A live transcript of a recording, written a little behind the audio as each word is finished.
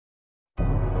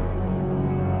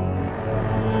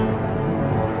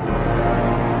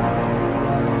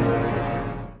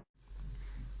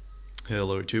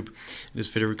Hello YouTube. In this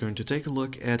video we're going to take a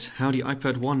look at how the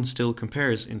iPad 1 still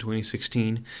compares in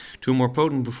 2016 to a more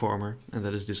potent performer, and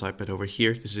that is this iPad over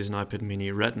here. This is an iPad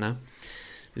mini Retina.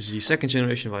 This is the second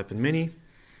generation of iPad mini,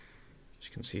 as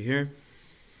you can see here.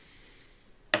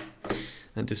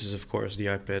 And this is of course the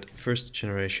iPad first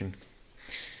generation.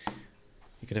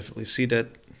 You can definitely see that,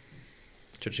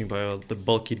 judging by the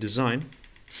bulky design.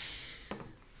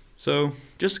 So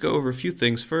just to go over a few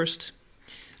things first.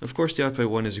 Of course, the iPad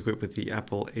 1 is equipped with the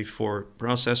Apple A4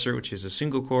 processor, which is a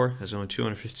single core, has only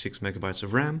 256 megabytes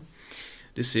of RAM.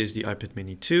 This is the iPad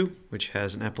mini 2, which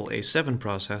has an Apple A7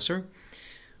 processor,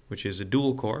 which is a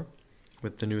dual core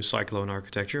with the new Cyclone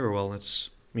architecture. Or well,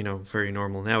 it's very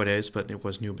normal nowadays, but it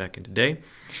was new back in the day.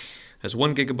 Has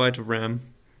 1 gigabyte of RAM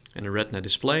and a Retina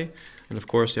display, and of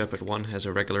course the iPad 1 has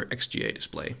a regular XGA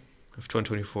display of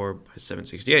 2024 by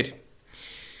 768.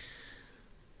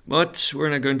 But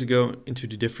we're not going to go into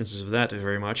the differences of that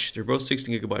very much. They're both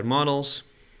 16GB models.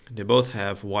 They both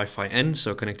have Wi-Fi N,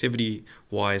 so connectivity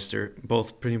wise they're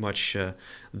both pretty much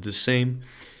the same.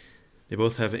 They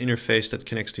both have an interface that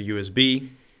connects to USB.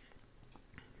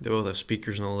 They both have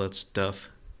speakers and all that stuff.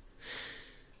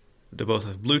 They both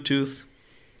have Bluetooth.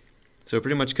 So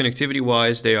pretty much connectivity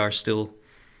wise they are still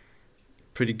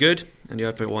pretty good, and the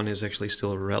iPad 1 is actually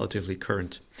still relatively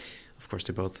current. Of course,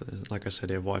 they both, like I said,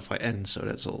 they have Wi-Fi N, so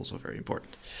that's also very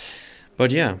important.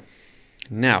 But yeah,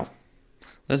 now,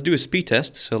 let's do a speed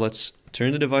test. So let's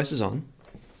turn the devices on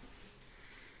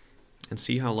and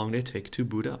see how long they take to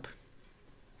boot up.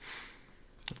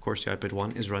 Of course, the iPad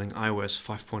 1 is running iOS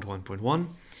 5.1.1,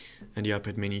 and the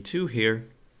iPad mini 2 here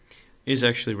is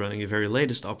actually running the very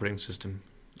latest operating system,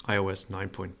 iOS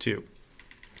 9.2.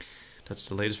 That's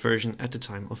the latest version at the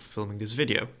time of filming this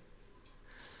video.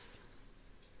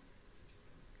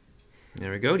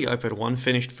 There we go, the iPad 1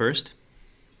 finished first.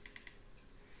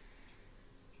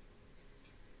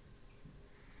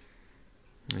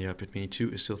 The iPad mini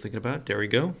 2 is still thinking about it. There we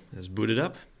go, it's booted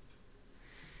up.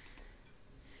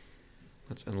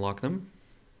 Let's unlock them.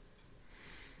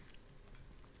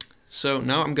 So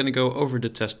now I'm going to go over the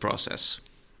test process.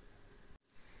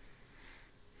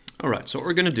 Alright, so what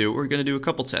we're going to do a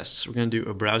couple tests. We're going to do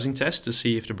a browsing test to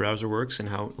see if the browser works and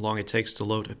how long it takes to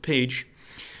load a page.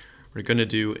 We're going to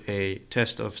do a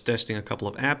test of testing a couple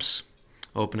of apps,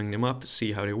 opening them up,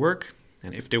 see how they work,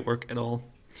 and if they work at all.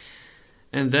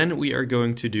 And then we are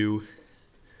going to do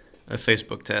a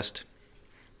Facebook test.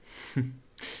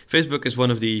 Facebook is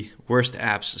one of the worst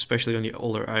apps, especially on the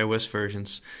older iOS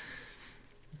versions.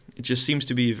 It just seems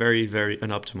to be very, very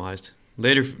unoptimized.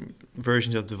 Later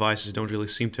versions of devices don't really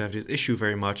seem to have this issue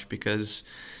very much because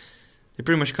they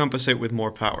pretty much compensate with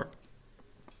more power.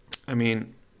 I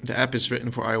mean, the app is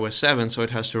written for iOS 7, so it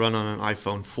has to run on an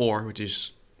iPhone 4, which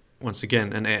is, once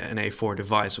again, an A4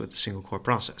 device with a single-core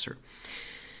processor.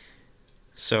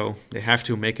 So they have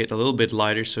to make it a little bit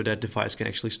lighter so that device can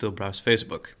actually still browse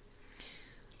Facebook.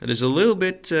 That is a little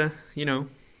bit,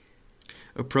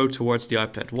 approach towards the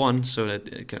iPad 1, so that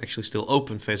it can actually still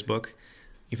open Facebook,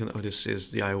 even though this is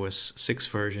the iOS 6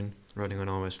 version running on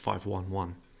iOS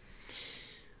 5.1.1.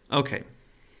 Okay,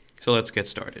 so let's get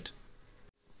started.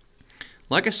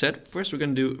 Like I said, first we're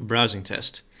going to do a browsing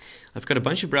test. I've got a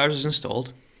bunch of browsers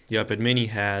installed. The iPad mini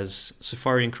has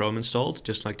Safari and Chrome installed,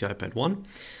 just like the iPad 1.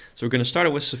 So we're going to start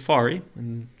it with Safari,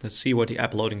 and let's see what the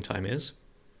app loading time is.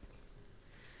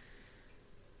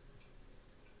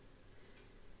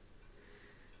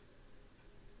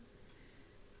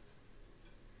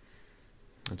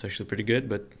 That's actually pretty good,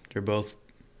 but they're both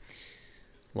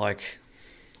like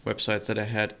websites that I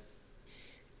had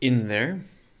in there.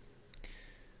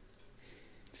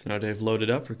 So now they've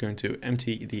loaded up. We're going to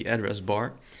empty the address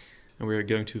bar and we're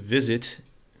going to visit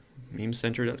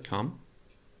memecenter.com.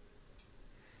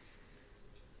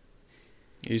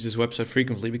 I use this website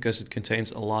frequently because it contains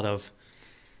a lot of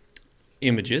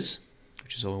images,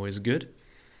 which is always good.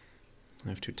 I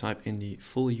have to type in the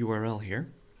full URL here,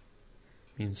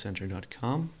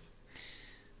 memecenter.com,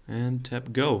 and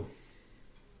tap go.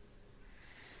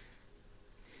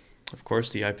 Of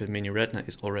course, the iPad mini Retina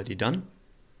is already done.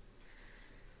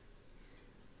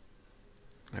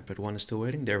 iPad 1 is still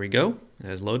waiting. There we go. It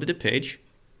has loaded the page.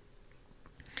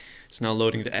 It's now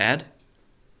loading the ad.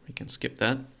 We can skip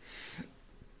that.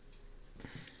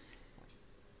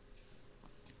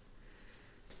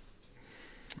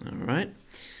 Alright.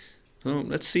 So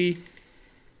let's see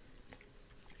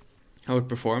how it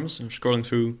performs. I'm scrolling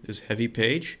through this heavy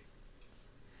page.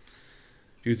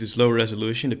 Due to this low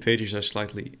resolution, the pages are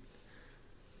slightly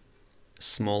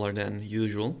smaller than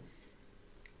usual,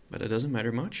 but it doesn't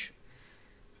matter much.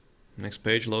 Next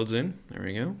page loads in. There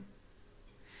we go.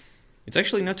 It's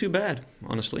actually not too bad,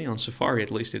 honestly. On Safari,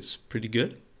 at least, it's pretty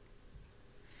good.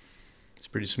 It's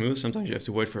pretty smooth. Sometimes you have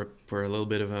to wait for a little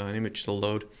bit of an image to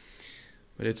load,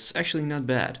 but it's actually not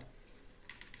bad.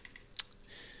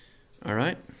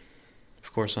 Alright.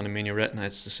 Of course, on the Mini Retina,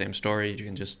 it's the same story. You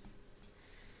can just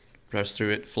browse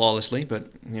through it flawlessly, but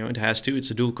you know, it has to.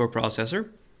 It's a dual-core processor.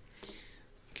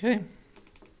 Okay.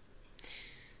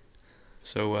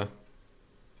 So,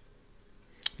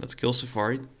 let's kill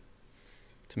Safari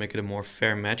to make it a more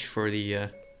fair match for the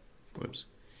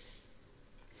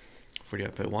for the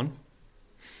iPad 1.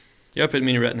 The iPad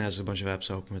Mini Retina has a bunch of apps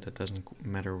open, but that doesn't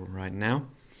matter right now.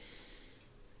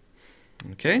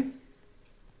 Okay.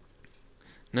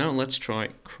 Now let's try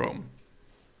Chrome.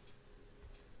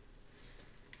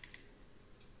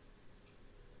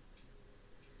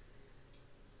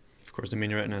 Of course, the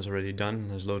Mini Retina is already done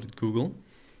and has loaded Google.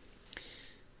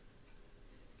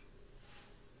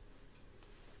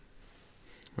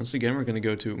 Once again, we're going to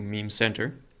go to Meme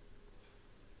Center.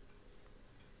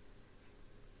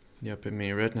 The iPad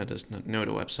Mini Retina does not know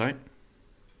the website.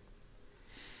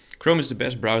 Chrome is the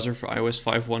best browser for iOS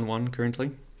 5.1.1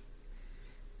 currently.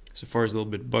 Safari is a little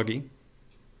bit buggy.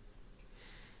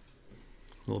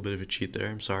 A little bit of a cheat there,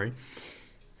 I'm sorry.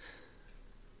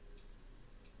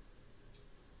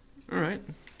 Alright,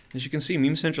 as you can see,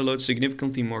 Meme Center loads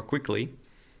significantly more quickly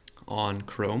on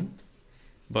Chrome,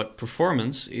 but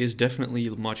performance is definitely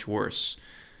much worse.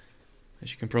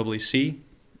 As you can probably see,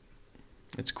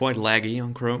 it's quite laggy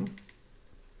on Chrome.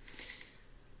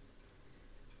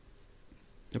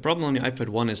 The problem on the iPad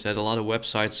 1 is that a lot of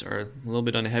websites are a little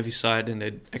bit on the heavy side and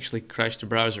they actually crash the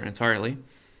browser entirely.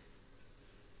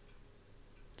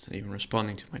 It's not even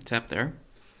responding to my tap there.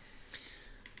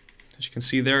 As you can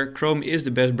see there, Chrome is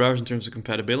the best browser in terms of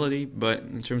compatibility, but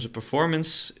in terms of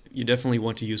performance, you definitely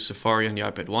want to use Safari on the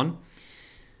iPad 1,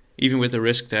 even with the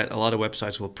risk that a lot of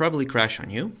websites will probably crash on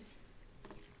you.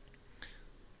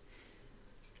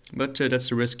 But that's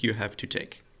the risk you have to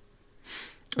take.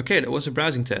 Okay, that was a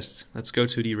browsing test. Let's go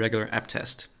to the regular app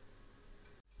test.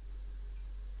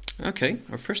 Okay,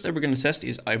 our first app we're going to test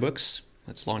is iBooks.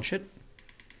 Let's launch it.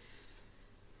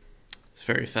 It's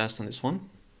very fast on this one.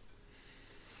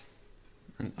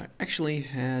 And I actually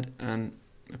had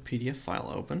a PDF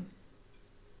file open.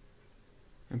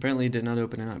 Apparently it did not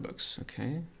open in iBooks.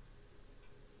 Okay.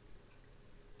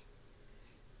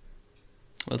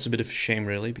 Well, it's a bit of a shame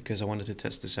really, because I wanted to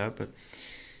test this out, but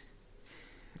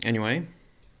anyway.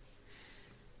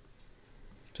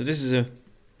 So this is a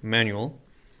manual.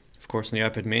 Of course, on the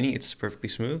iPad Mini, it's perfectly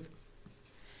smooth.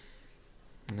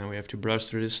 Now we have to browse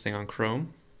through this thing on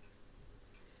Chrome.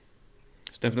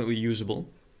 It's definitely usable.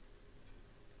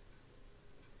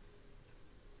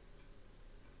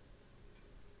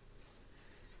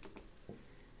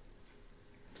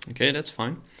 Okay, that's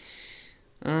fine.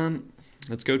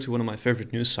 Let's go to one of my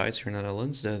favorite news sites here in the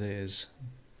Netherlands. That is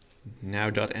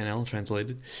now.nl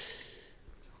translated.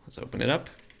 Let's open it up.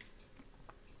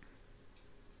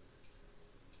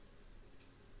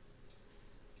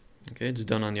 Okay, it's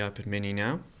done on the iPad Mini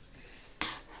now.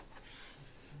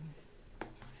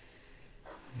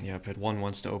 The iPad 1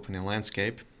 wants to open in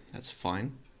landscape. That's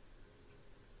fine.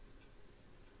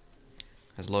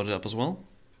 Has loaded up as well.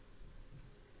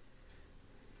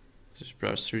 Just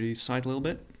browse through the site a little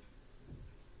bit.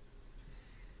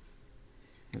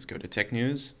 Let's go to tech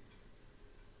news.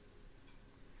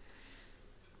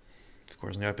 Of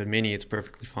course, on the iPad Mini, it's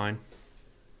perfectly fine.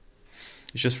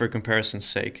 It's just for comparison's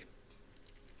sake.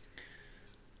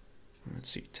 Let's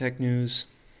see, tech news.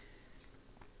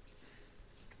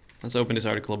 Let's open this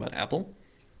article about Apple.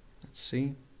 Let's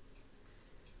see.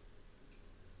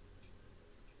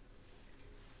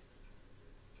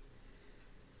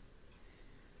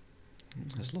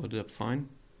 Has loaded up fine.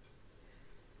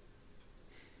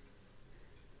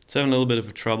 It's having a little bit of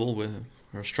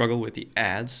a struggle with the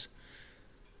ads,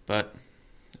 but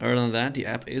other than that, the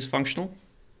app is functional.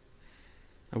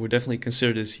 I would definitely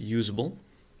consider this usable.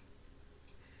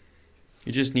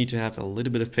 You just need to have a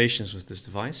little bit of patience with this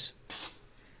device.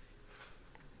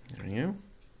 There you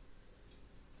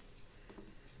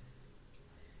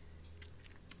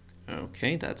go.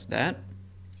 Okay, that's that.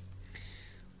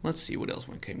 Let's see what else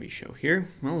can we show here.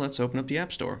 Well, let's open up the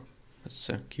App Store. Let's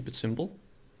keep it simple.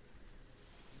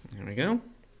 There we go.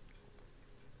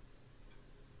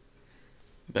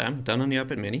 Bam, done on the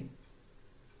iPad Mini.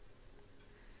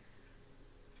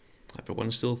 iPad 1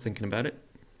 is still thinking about it.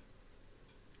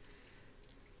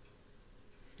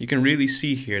 You can really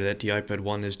see here that the iPad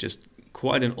 1 is just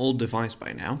quite an old device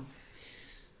by now.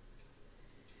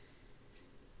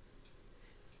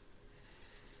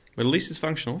 But at least it's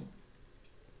functional.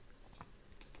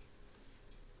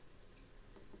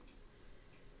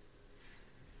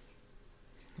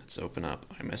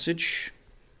 message.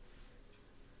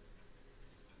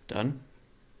 Done.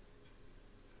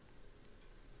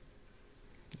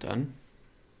 Done.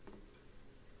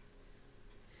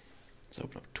 Let's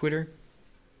open up Twitter.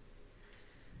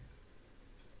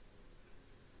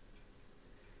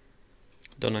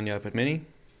 Done on the iPad mini.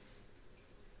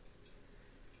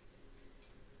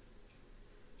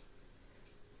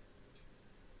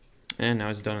 And now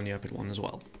it's done on the iPad 1 as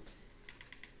well.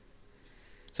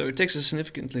 So it takes a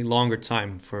significantly longer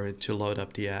time for it to load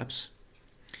up the apps.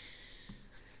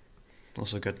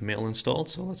 Also got Mail installed,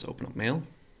 so let's open up Mail.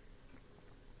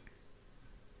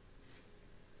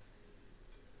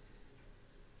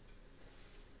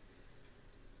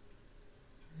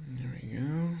 There we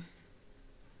go.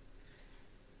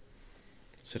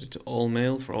 Set it to all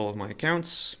mail for all of my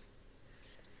accounts.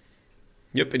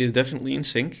 Yep, it is definitely in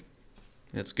sync.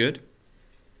 That's good.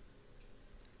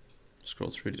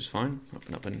 Scroll through just fine.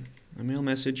 Open up a mail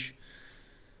message.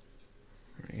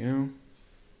 There we go.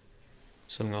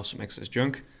 Selling off some excess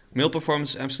junk. Mail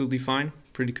performance is absolutely fine.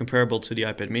 Pretty comparable to the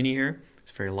iPad mini here.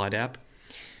 It's a very light app.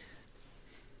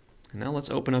 And now let's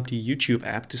open up the YouTube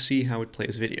app to see how it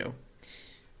plays video.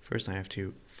 First I have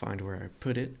to find where I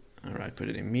put it. Alright, put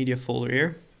it in media folder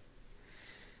here.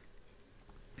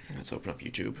 Let's open up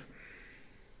YouTube.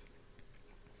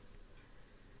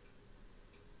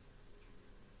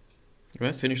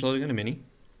 Alright, finish loading on the mini.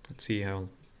 Let's see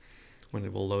when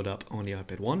it will load up on the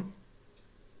iPad 1.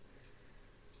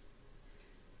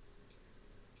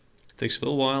 It takes a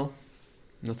little while,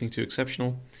 nothing too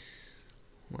exceptional.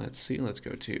 Let's see, let's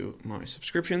go to my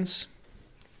subscriptions.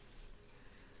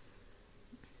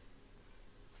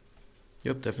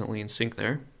 Yep, definitely in sync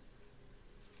there.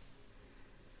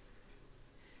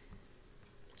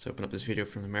 Let's open up this video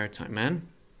from the Maritime Man.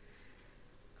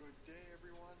 Good day,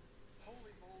 everyone.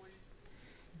 Holy moly.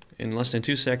 In less than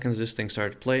 2 seconds, this thing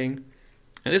started playing.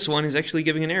 And this one is actually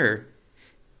giving an error.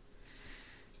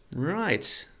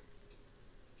 Right.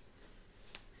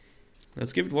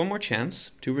 Let's give it one more chance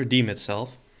to redeem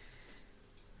itself.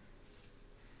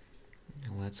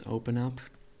 And let's open up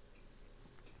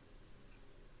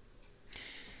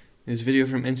this video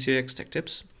from NCX Tech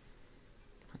Tips.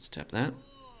 Let's tap that.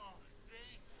 Oh,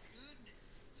 thank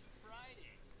goodness, it's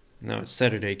Friday. No, it's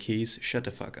Saturday, Keys. Shut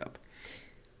the fuck up.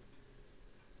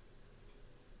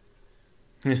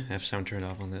 I have sound turned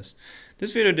off on this.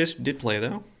 This video did play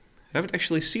though. I haven't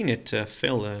actually seen it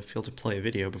fail to play a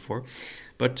video before.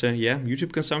 But yeah,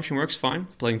 YouTube consumption works fine.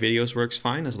 Playing videos works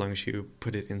fine as long as you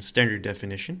put it in standard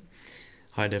definition.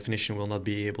 High definition will not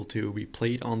be able to be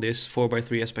played on this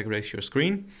 4:3 aspect ratio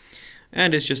screen.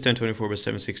 And it's just 1024 by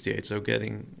 768,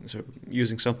 so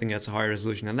using something that's a higher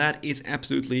resolution than that is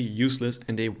absolutely useless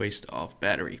and a waste of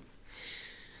battery.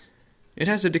 It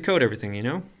has to decode everything, you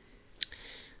know?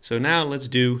 So now let's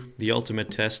do the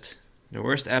ultimate test. The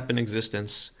worst app in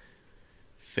existence,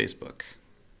 Facebook.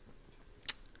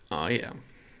 Oh yeah.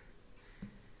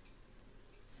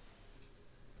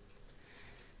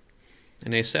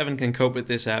 An A7 can cope with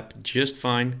this app just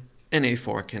fine, an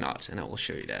A4 cannot, and I will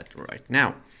show you that right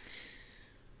now.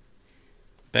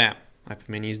 Bam, iPad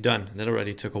mini is done. That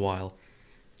already took a while.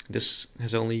 This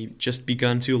has only just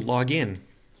begun to log in.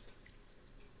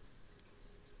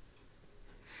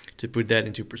 To put that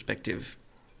into perspective.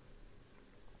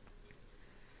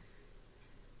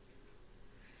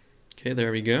 Okay,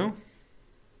 there we go.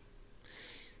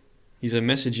 These are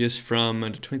messages from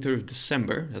the 23rd of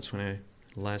December. That's when I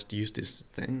last used this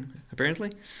thing,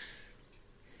 apparently.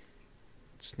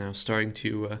 It's now starting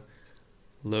to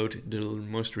load the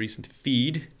most recent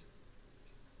feed.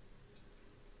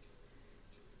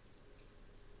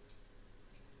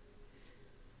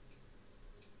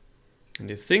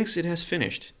 And it thinks it has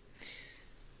finished.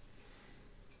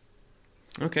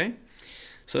 Okay,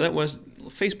 so that was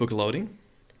Facebook loading.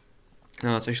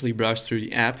 Now let's actually browse through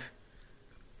the app.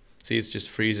 See, it's just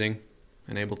freezing,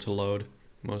 unable to load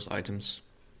most items.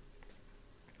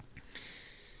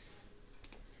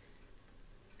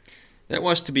 That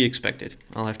was to be expected,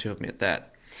 I'll have to admit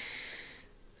that.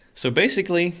 So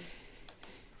basically,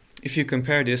 if you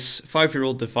compare this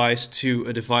 5-year-old device to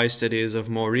a device that is of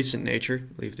more recent nature,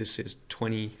 I believe this is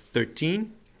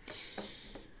 2013,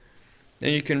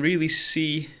 then you can really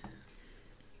see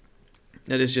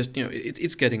that it's just, you know,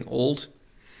 it's getting old.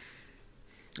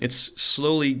 It's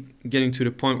slowly getting to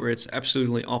the point where it's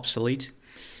absolutely obsolete.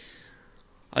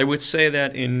 I would say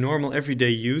that in normal everyday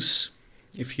use,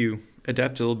 if you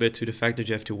adapt a little bit to the fact that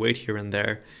you have to wait here and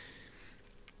there,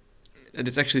 that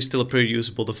it's actually still a pretty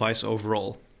usable device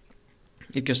overall.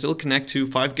 It can still connect to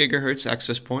 5 GHz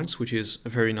access points, which is a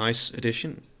very nice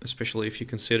addition, especially if you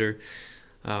consider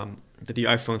that the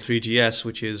iPhone 3GS,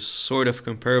 which is sort of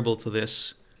comparable to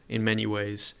this in many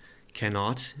ways,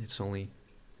 cannot. It's only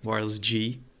wireless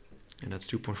G, and that's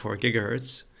 2.4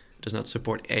 gigahertz. It does not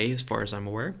support A, as far as I'm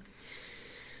aware.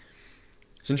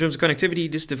 So in terms of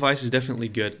connectivity, this device is definitely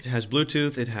good. It has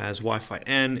Bluetooth, it has Wi-Fi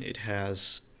N, it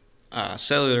has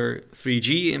cellular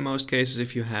 3G in most cases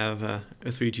if you have a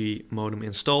 3G modem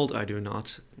installed. I do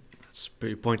not. That's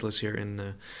pretty pointless here in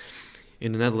the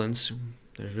Netherlands.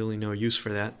 There's really no use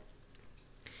for that,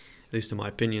 at least in my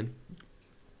opinion.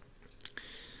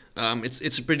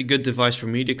 It's a pretty good device for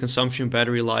media consumption.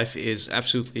 Battery life is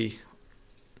absolutely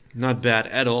not bad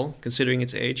at all, considering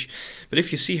its age. But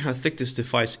if you see how thick this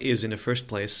device is in the first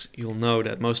place, you'll know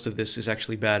that most of this is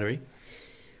actually battery.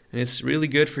 And it's really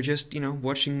good for just,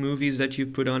 watching movies that you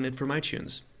put on it from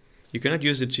iTunes. You cannot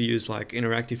use it to use like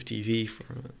interactive TV,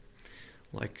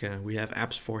 we have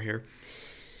apps for here.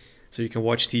 So you can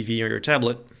watch TV on your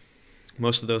tablet.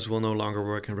 Most of those will no longer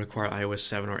work and require iOS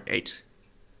 7 or 8.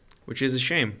 Which is a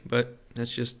shame, but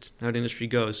that's just how the industry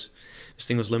goes. This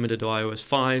thing was limited to iOS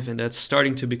 5, and that's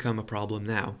starting to become a problem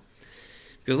now.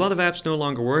 Because a lot of apps no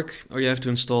longer work, or you have to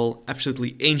install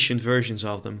absolutely ancient versions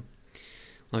of them.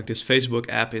 Like this Facebook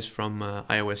app is from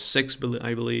iOS 6,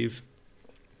 I believe.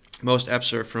 Most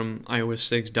apps are from iOS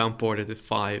 6 downported to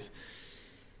 5.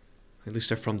 At least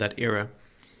they're from that era.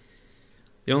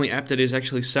 The only app that is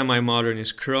actually semi-modern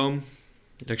is Chrome.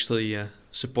 It actually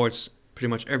supports pretty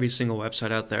much every single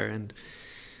website out there, and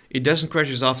it doesn't crash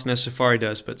as often as Safari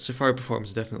does, but Safari performance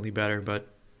is definitely better, but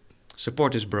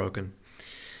support is broken.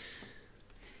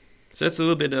 So that's a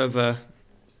little bit of a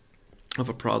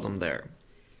problem there.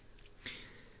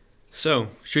 So,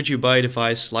 should you buy a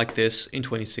device like this in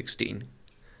 2016?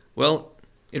 Well,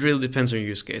 it really depends on your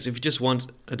use case. If you just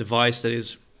want a device that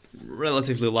is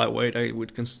relatively lightweight, I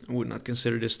would not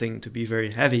consider this thing to be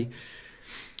very heavy.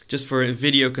 Just for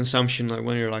video consumption, like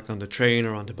when you're like on the train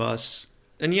or on the bus,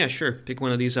 then yeah, sure, pick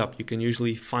one of these up. You can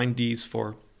usually find these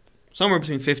for somewhere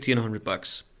between 50 and 100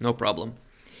 bucks, no problem.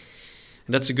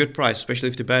 And that's a good price, especially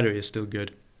if the battery is still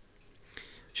good.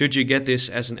 Should you get this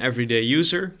as an everyday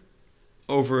user,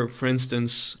 over, for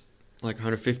instance, like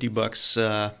 150 bucks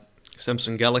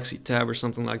Samsung Galaxy Tab or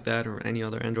something like that, or any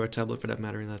other Android tablet for that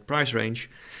matter in that price range,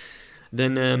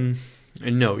 then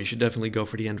no, you should definitely go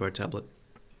for the Android tablet.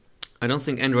 I don't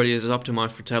think Android is as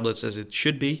optimized for tablets as it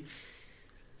should be,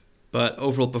 but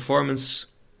overall performance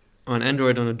on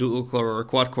Android on a dual-core or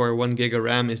quad-core 1 GB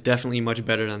RAM is definitely much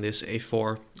better than this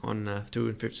A4 on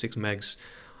 256 megs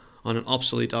on an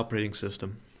obsolete operating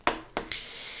system.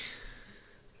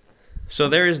 So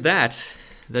there is that.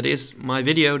 That is my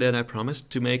video that I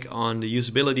promised to make on the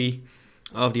usability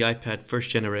of the iPad first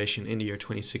generation in the year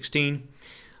 2016. I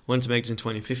wanted to make this in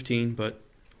 2015, but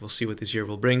we'll see what this year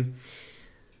will bring.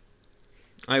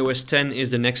 iOS 10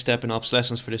 is the next step in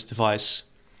obsolescence for this device.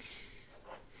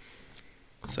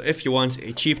 So if you want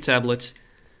a cheap tablet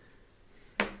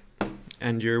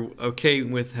and you're okay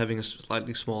with having a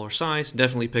slightly smaller size,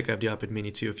 definitely pick up the iPad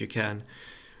mini 2 if you can,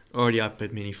 or the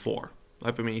iPad mini 4.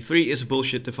 iPad mini 3 is a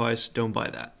bullshit device, don't buy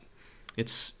that.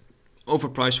 It's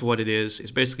overpriced for what it is.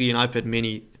 It's basically an iPad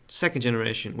mini second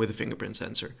generation with a fingerprint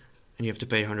sensor, and you have to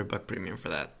pay $100 premium for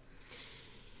that.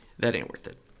 That ain't worth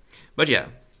it. But yeah,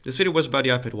 this video was about the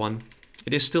iPad 1.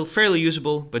 It is still fairly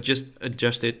usable, but just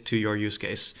adjust it to your use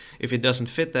case. If it doesn't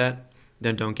fit that,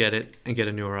 then don't get it and get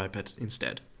a newer iPad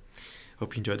instead.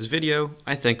 Hope you enjoyed this video.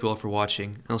 I thank you all for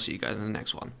watching, and I'll see you guys in the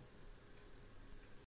next one.